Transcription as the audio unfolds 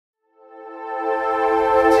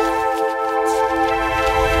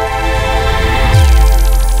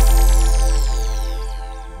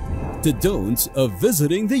The don'ts of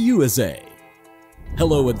visiting the USA.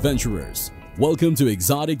 Hello adventurers, welcome to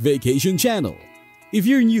Exotic Vacation Channel. If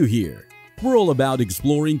you're new here, we're all about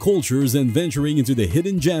exploring cultures and venturing into the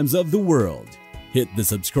hidden gems of the world. Hit the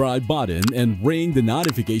subscribe button and ring the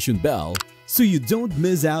notification bell so you don't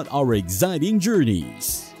miss out our exciting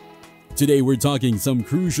journeys. Today we're talking some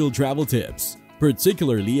crucial travel tips,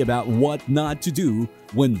 particularly about what not to do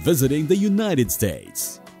when visiting the United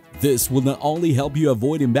States. This will not only help you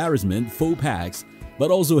avoid embarrassment, faux pas,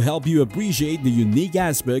 but also help you appreciate the unique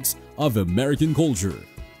aspects of American culture.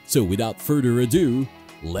 So without further ado,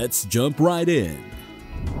 let's jump right in.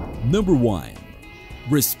 Number 1.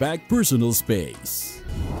 Respect personal space.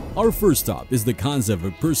 Our first stop is the concept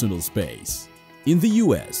of personal space. In the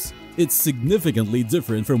US, it's significantly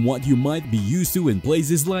different from what you might be used to in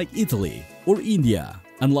places like Italy or India.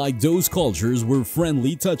 Unlike those cultures where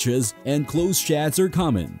friendly touches and close chats are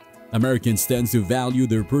common, Americans tend to value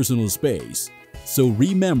their personal space. So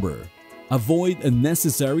remember, avoid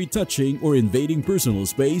unnecessary touching or invading personal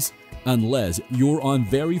space unless you're on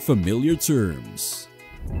very familiar terms.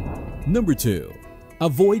 Number 2.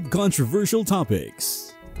 Avoid controversial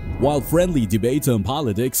topics. While friendly debates on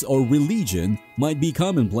politics or religion might be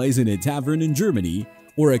commonplace in a tavern in Germany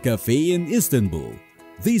or a cafe in Istanbul,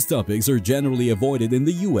 these topics are generally avoided in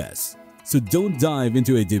the US. So don't dive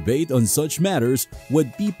into a debate on such matters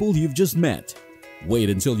with people you've just met.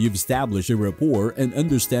 Wait until you've established a rapport and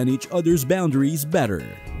understand each other's boundaries better.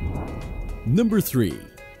 Number 3.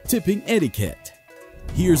 Tipping etiquette.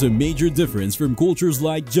 Here's a major difference from cultures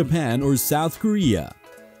like Japan or South Korea.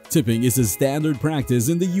 Tipping is a standard practice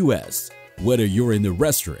in the US. Whether you're in a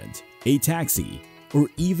restaurant, a taxi, or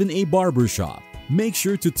even a barber shop, make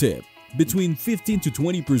sure to tip between 15 to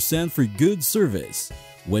 20% for good service.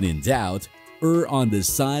 When in doubt, err on the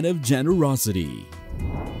side of generosity.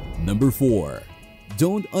 Number 4.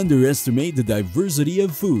 Don't underestimate the diversity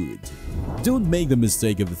of food. Don't make the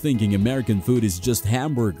mistake of thinking American food is just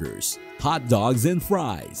hamburgers, hot dogs, and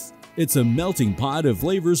fries. It's a melting pot of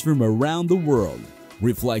flavors from around the world,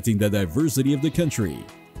 reflecting the diversity of the country.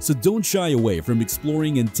 So don't shy away from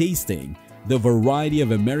exploring and tasting the variety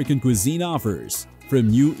of American cuisine offers, from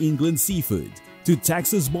New England seafood to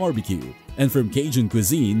Texas barbecue, and from Cajun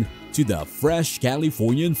cuisine to the fresh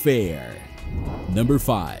Californian fare. Number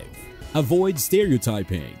 5. Avoid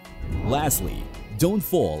stereotyping. Lastly, don't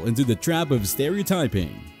fall into the trap of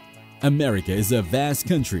stereotyping. America is a vast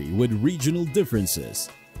country with regional differences,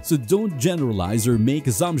 so don't generalize or make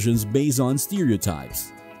assumptions based on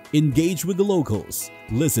stereotypes. Engage with the locals,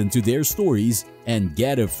 listen to their stories, and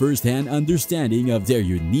get a first-hand understanding of their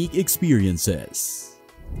unique experiences.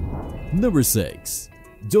 Number 6.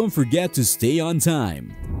 Don't forget to stay on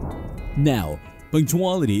time. Now,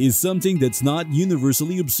 punctuality is something that's not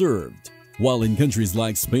universally observed. While in countries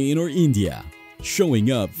like Spain or India,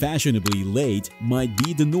 showing up fashionably late might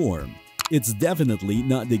be the norm, it's definitely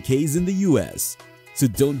not the case in the US. So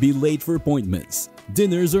don't be late for appointments,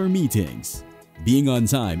 dinners, or meetings. Being on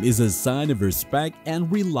time is a sign of respect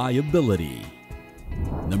and reliability.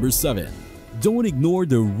 Number 7. Don't ignore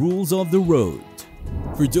the rules of the road.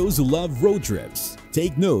 For those who love road trips,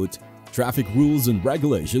 take note, traffic rules and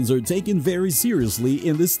regulations are taken very seriously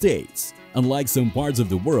in the States, unlike some parts of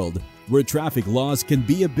the world where traffic laws can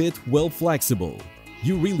be a bit, flexible.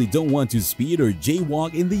 You really don't want to speed or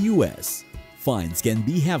jaywalk in the US. Fines can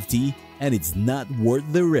be hefty and it's not worth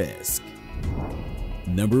the risk.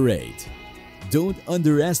 Number 8. Don't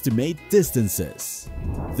underestimate distances.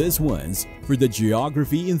 This one's for the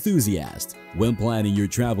geography enthusiast. When planning your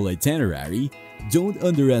travel itinerary, don't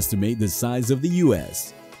underestimate the size of the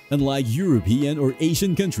US. Unlike European or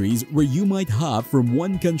Asian countries where you might hop from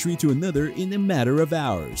one country to another in a matter of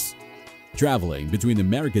hours, traveling between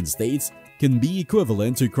American states can be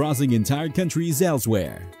equivalent to crossing entire countries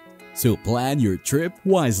elsewhere. So plan your trip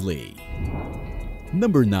wisely.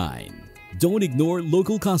 Number 9. Don't ignore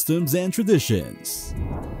local customs and traditions.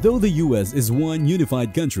 Though the US is one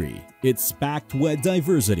unified country, it's packed with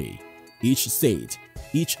diversity. Each state,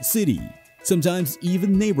 each city, sometimes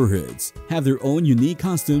even neighborhoods have their own unique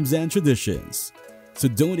customs and traditions. So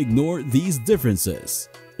don't ignore these differences.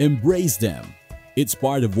 Embrace them. It's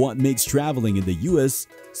part of what makes traveling in the US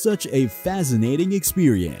such a fascinating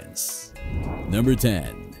experience. Number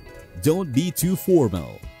 10. Don't be too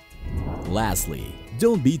formal. Lastly,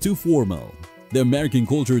 don't be too formal. The American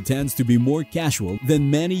culture tends to be more casual than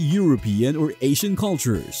many European or Asian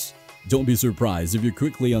cultures. Don't be surprised if you're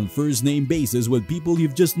quickly on first-name basis with people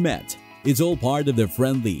you've just met. It's all part of the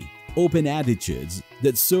friendly, open attitudes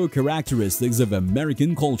that show characteristics of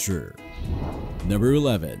American culture. Number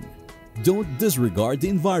 11. Don't disregard the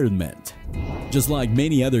environment. Just like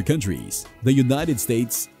many other countries, the United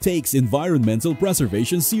States takes environmental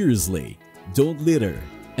preservation seriously. Don't litter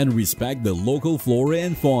and respect the local flora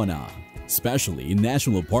and fauna, especially in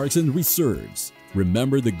national parks and reserves.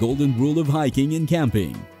 Remember the golden rule of hiking and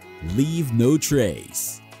camping: leave no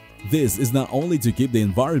trace. This is not only to keep the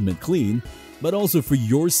environment clean, but also for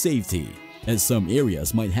your safety, as some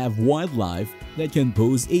areas might have wildlife that can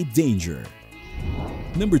pose a danger.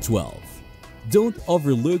 Number 12. Don't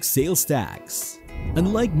overlook sales tax.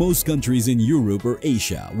 Unlike most countries in Europe or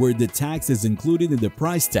Asia where the tax is included in the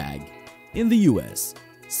price tag, in the US,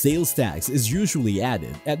 sales tax is usually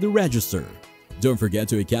added at the register. Don't forget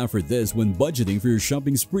to account for this when budgeting for your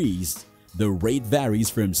shopping sprees. The rate varies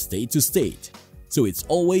from state to state, so it's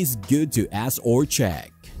always good to ask or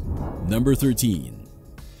check. Number 13.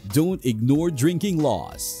 Don't ignore drinking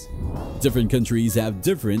laws. Different countries have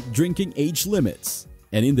different drinking age limits,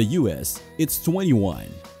 and in the US, it's 21.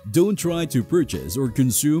 Don't try to purchase or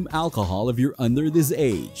consume alcohol if you're under this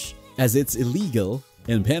age, as it's illegal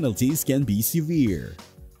and penalties can be severe.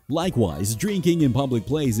 Likewise, drinking in public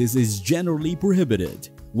places is generally prohibited,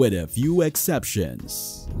 with a few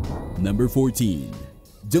exceptions. Number 14.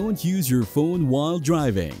 Don't use your phone while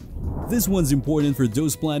driving. This one's important for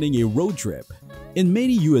those planning a road trip. In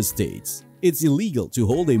many US states, it's illegal to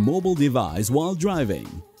hold a mobile device while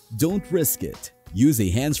driving. Don't risk it. Use a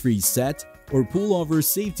hands-free set or pull over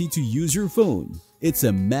safety to use your phone. It's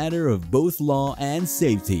a matter of both law and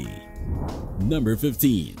safety. Number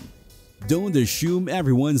 15. Don't assume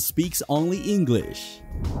everyone speaks only English.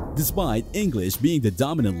 Despite English being the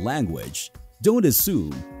dominant language, don't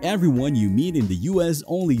assume everyone you meet in the US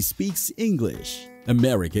only speaks English.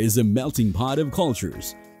 America is a melting pot of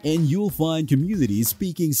cultures, and you'll find communities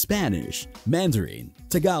speaking Spanish, Mandarin,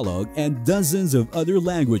 Tagalog, and dozens of other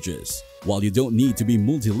languages. While you don't need to be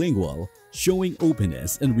multilingual, showing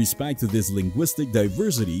openness and respect to these linguistic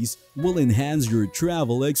diversities will enhance your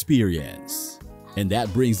travel experience. And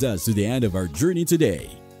that brings us to the end of our journey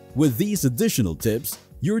today. With these additional tips,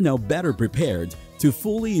 you're now better prepared to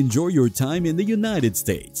fully enjoy your time in the United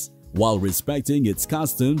States while respecting its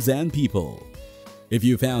customs and people. If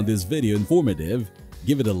you found this video informative,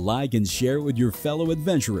 give it a like and share it with your fellow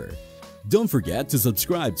adventurer. Don't forget to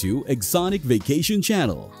subscribe to Exotic Vacation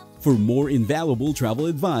Channel for more invaluable travel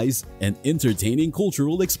advice and entertaining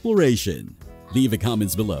cultural exploration. Leave a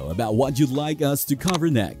comments below about what you'd like us to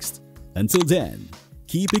cover next. Until then,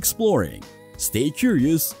 keep exploring, stay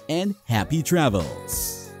curious, and happy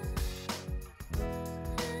travels!